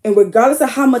 and regardless of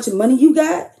how much money you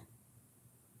got,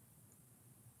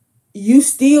 you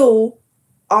still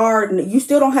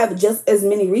don't have just as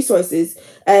many resources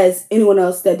as anyone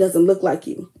else that doesn't look like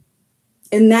you.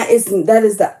 And that is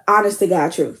the honest to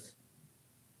God truth.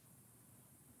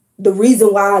 The reason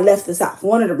why I left the South.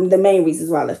 One of the main reasons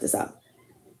why I left the South.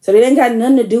 So it ain't got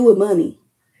nothing to do with money.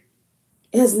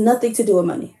 It has nothing to do with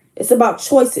money. It's about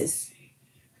choices.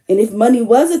 And if money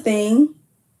was a thing,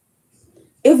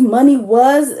 if money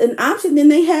was an option, then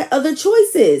they had other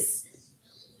choices.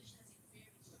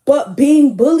 But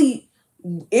being bullied,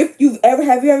 have you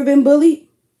ever been bullied?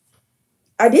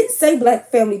 I didn't say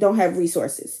black family don't have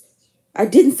resources. I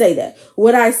didn't say that.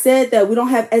 What I said that we don't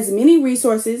have as many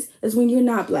resources as when you're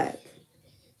not black.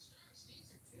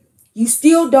 You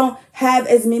still don't have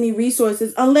as many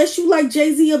resources unless you like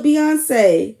Jay-Z or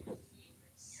Beyonce.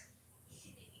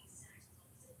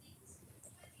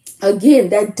 Again,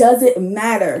 that doesn't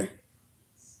matter.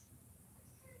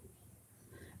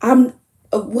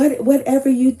 Whatever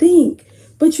you think,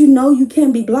 but you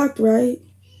can't be blocked, right?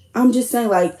 I'm just saying,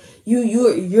 like,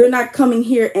 you're not coming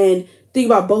here and think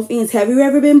about both ends. Have you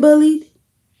ever been bullied?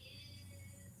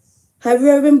 Have you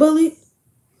ever been bullied?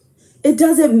 It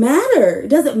doesn't matter. It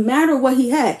doesn't matter what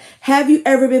he had. Have you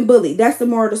ever been bullied? That's the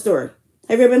moral of the story.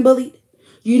 Have you ever been bullied?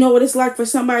 You know what it's like for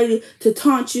somebody to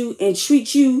taunt you and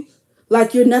treat you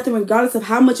like you're nothing regardless of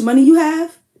how much money you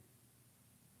have?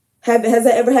 Has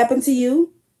that ever happened to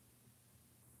you?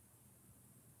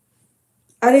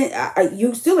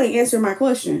 You still ain't answering my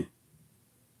question.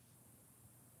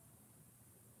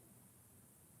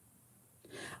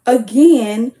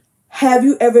 Again, have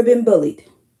you ever been bullied?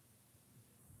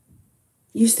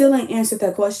 You still ain't answered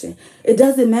that question. It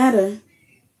doesn't matter.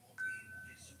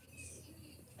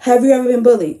 Have you ever been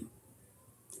bullied?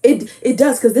 It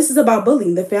does, because this is about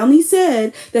bullying. The family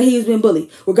said that he's been bullied.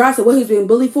 Regardless of what he's been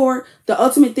bullied for, the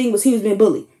ultimate thing was he was being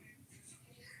bullied.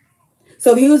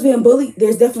 So if he was being bullied,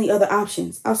 there's definitely other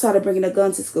options outside of bringing a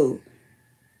gun to school.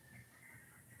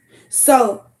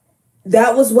 So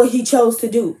that was what he chose to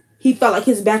do. He felt like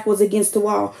his back was against the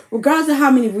wall. Regardless of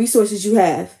how many resources you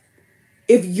have,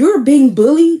 if you're being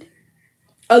bullied,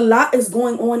 a lot is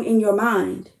going on in your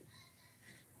mind.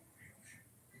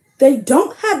 They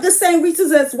don't have the same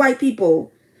resources as white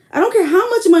people. I don't care how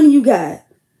much money you got.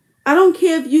 I don't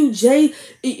care if you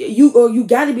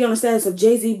got to be on the status of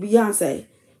Jay-Z, Beyonce.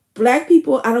 Black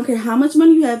people, I don't care how much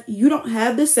money you have, you don't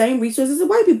have the same resources as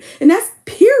white people. And that's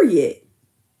period.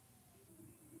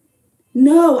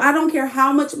 No, I don't care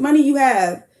how much money you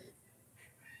have.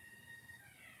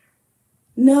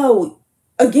 No.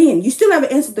 Again, you still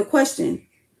haven't answered the question.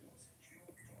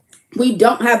 We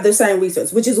don't have the same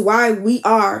resources, which is why we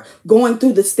are going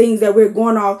through the things that we're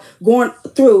going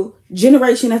through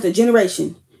generation after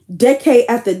generation, decade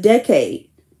after decade.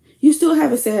 You still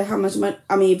haven't said how much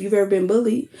money, if you've ever been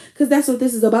bullied, because that's what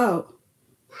this is about.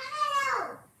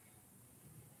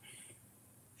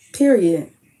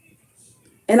 Period.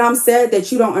 And I'm sad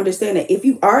that you don't understand that. If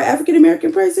you are an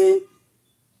African-American person,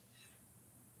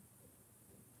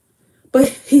 but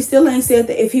he still ain't said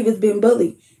that if he was being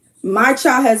bullied. My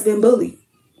child has been bullied.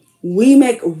 We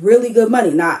make really good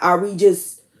money. Now, are we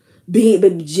just being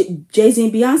Jay-Z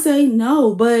and Beyonce?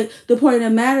 No, but the point of the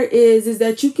matter is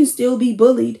that you can still be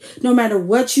bullied no matter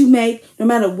what you make, no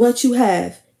matter what you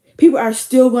have. People are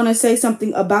still going to say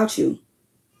something about you.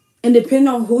 And depending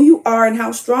on who you are and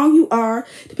how strong you are,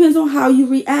 depends on how you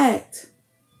react.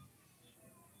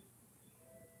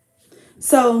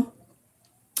 So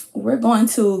we're going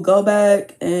to go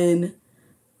back and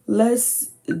let's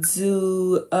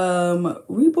do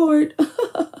report.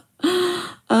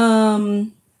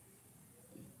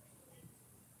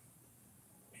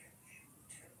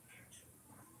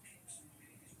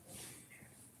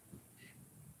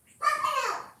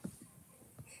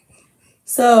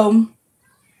 So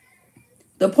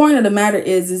the point of the matter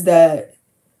is that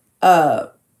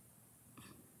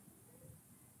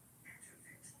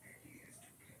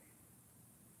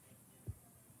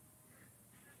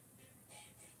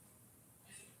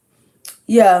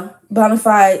yeah,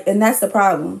 bonafide, and that's the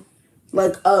problem.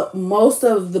 Like most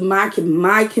of my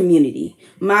community,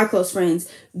 my close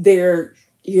friends, they're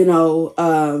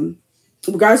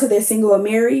regardless if they're single or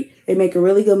married, they make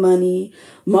really good money.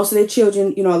 Most of their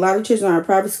children, a lot of children are in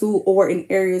private school or in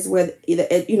areas where either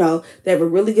they have a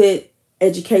really good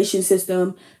education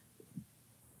system.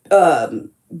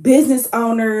 Business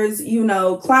owners,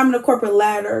 climbing the corporate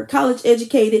ladder, college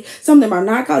educated. Some of them are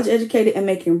not college educated and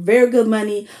making very good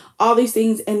money. all these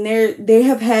things, and they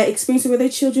have had experiences where their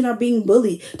children are being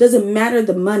bullied. Doesn't matter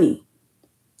the money.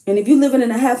 And if you're living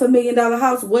in a $500,000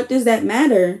 house, what does that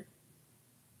matter?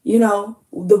 You know,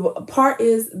 the part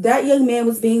is that young man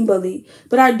was being bullied,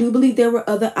 but I do believe there were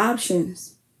other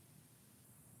options.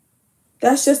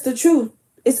 That's just the truth.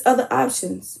 It's other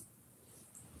options.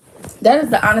 That is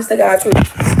the honest to God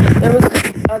truth. There was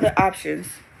other options.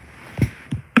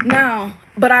 Now,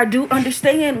 but I do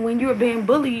understand when you're being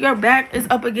bullied, your back is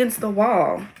up against the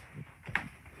wall.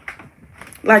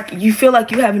 Like, you feel like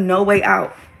you have no way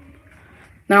out.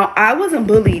 Now, I wasn't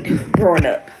bullied growing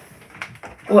up.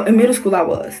 Well, in middle school I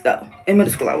was, though. In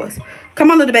middle school I was. Come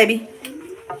on, little baby.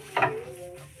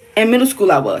 In middle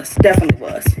school I was. Definitely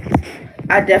was.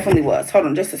 I definitely was. Hold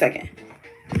on just a second.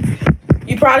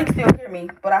 You probably still hear me,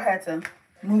 but I had to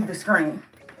move the screen.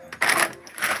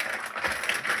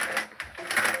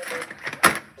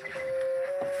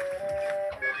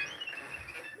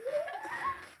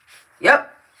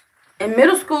 Yep. In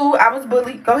middle school, I was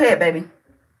bullied. Go ahead, baby.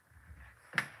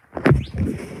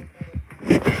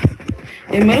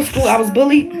 In middle school, I was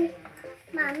bullied.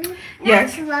 Mommy,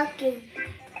 yes. Lucky.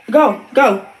 Go.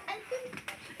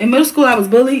 In middle school, I was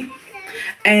bullied.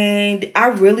 And I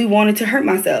really wanted to hurt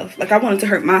myself. Like, I wanted to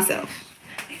hurt myself.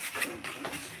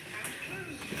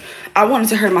 I wanted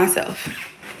to hurt myself.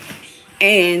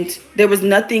 And there was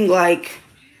nothing like...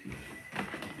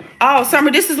 Oh,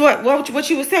 Summer, this is what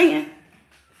you were saying.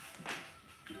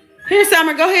 Here,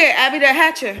 Summer, go ahead. Abby the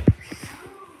Hatcher.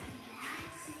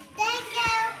 Thank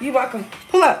you. You're welcome.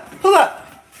 Pull up.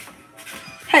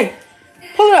 Hey,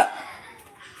 pull up.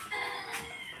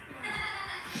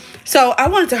 So I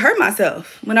wanted to hurt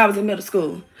myself when I was in middle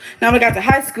school. Now when I got to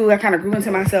high school, I kind of grew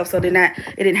into myself, so it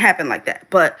didn't happen like that.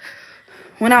 But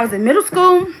when I was in middle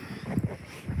school,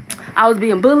 I was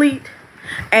being bullied,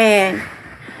 and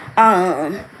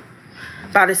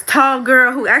by this tall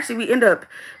girl who actually we ended up,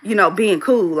 you know, being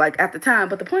cool like at the time.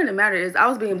 But the point of the matter is I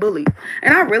was being bullied,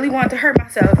 and I really wanted to hurt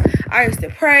myself. I used to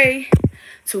pray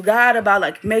to God about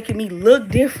like making me look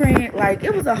different. Like,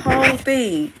 it was a whole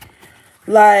thing.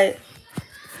 Like,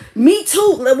 me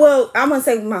too. Well, I'm gonna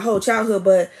say my whole childhood,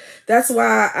 but that's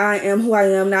why I am who I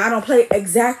am now. I don't play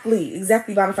exactly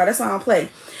bona fide. That's why I don't play.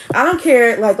 I don't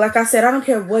care. Like I said, I don't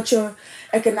care what your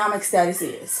economic status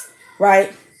is,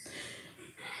 right?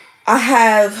 I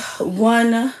have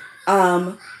one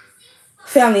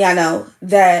family I know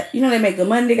that, you know, they make good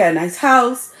money. They got a nice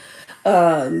house,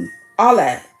 all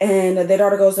that, and their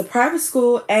daughter goes to private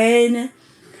school, and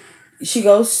she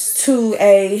goes to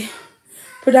a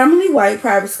predominantly white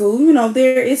private school. You know,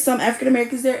 there is some African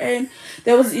Americans there, and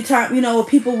there was a time, you know,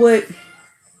 people would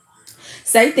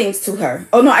say things to her.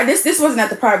 Oh no, this wasn't at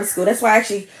the private school. That's why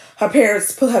actually her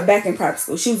parents put her back in private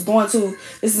school. She was going to,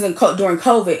 this is during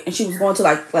COVID, and she was going to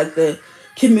like the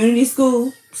community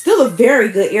school. Still a very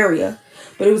good area,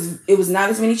 but it was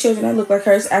not as many children that looked like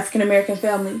her. It's African American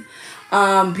family.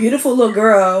 Beautiful little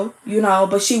girl, you know,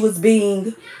 but she was,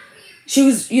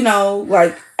 you know,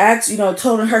 like, you know,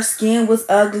 told her skin was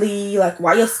ugly, like,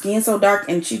 why your skin so dark?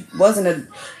 And she wasn't a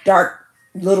dark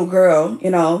little girl, you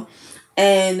know.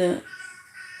 And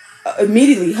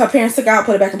immediately her parents took her out,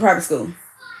 put her back in private school.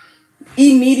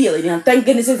 Immediately. Now, thank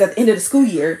goodness it was at the end of the school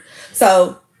year,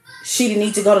 so she didn't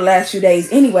need to go the last few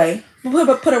days anyway.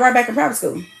 But put her right back in private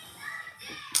school.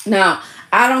 Now,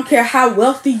 I don't care how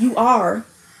wealthy you are,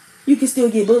 you can still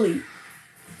get bullied.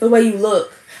 The way you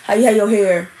look, how you have your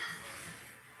hair.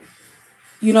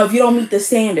 You know, if you don't meet the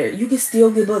standard, you can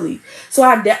still get bullied. So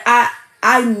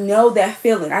I know that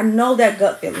feeling. I know that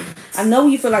gut feeling. I know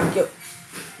you feel like your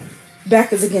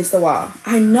back is against the wall.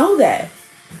 I know that.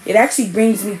 It actually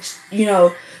brings me, you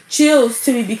know, chills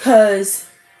to me, because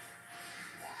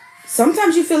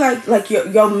sometimes you feel like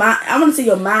your mind, I wouldn't say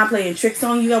your mind playing tricks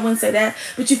on you, I wouldn't say that,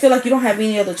 but you feel like you don't have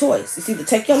any other choice. It's either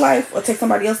take your life or take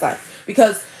somebody else's life,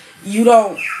 because you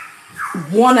don't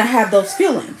want to have those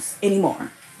feelings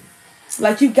anymore.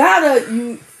 Like, people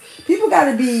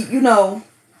gotta be, you know,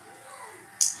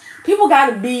 people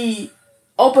gotta be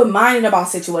open-minded about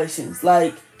situations.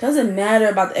 Like, doesn't matter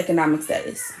about the economic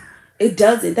status. It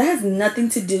doesn't. That has nothing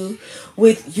to do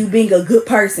with you being a good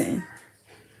person.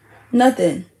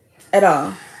 Nothing at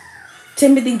all.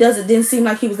 Timothy didn't seem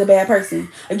like he was a bad person.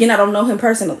 Again, I don't know him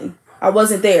personally. I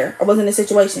wasn't there. I wasn't in the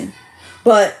situation.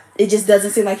 But it just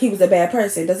doesn't seem like he was a bad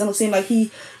person. It doesn't seem like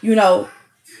he, you know,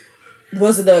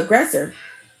 was the aggressor.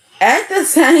 At the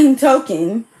same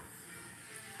token,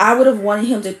 I would have wanted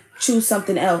him to choose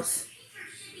something else.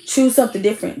 Choose something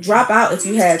different. Drop out if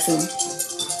you had to.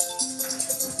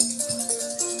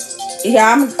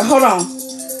 Yeah, hold on.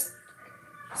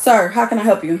 Sir, how can I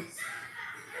help you?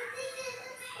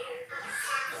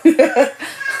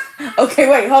 Okay,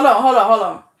 wait, hold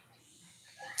on.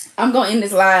 I'm gonna end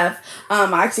this live.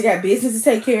 I actually got business to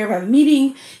take care of. I have a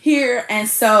meeting here, and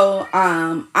so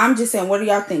I'm just saying, what do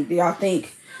y'all think? Do y'all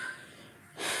think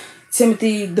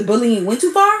Timothy, the bullying went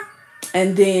too far,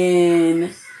 and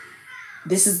then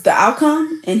this is the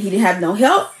outcome, and he didn't have no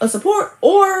help or support,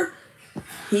 or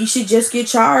he should just get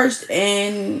charged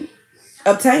and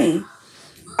obtain?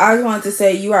 I just wanted to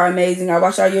say you are amazing. I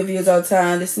watch all your videos all the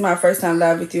time. This is my first time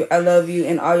live with you. I love you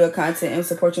and all your content and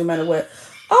support you no matter what.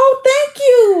 Oh, thank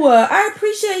you. I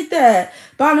appreciate that.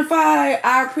 Bonafide,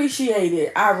 I appreciate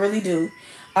it. I really do.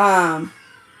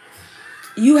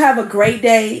 You have a great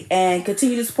day and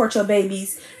continue to support your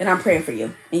babies. And I'm praying for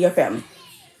you and your family.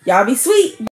 Y'all be sweet.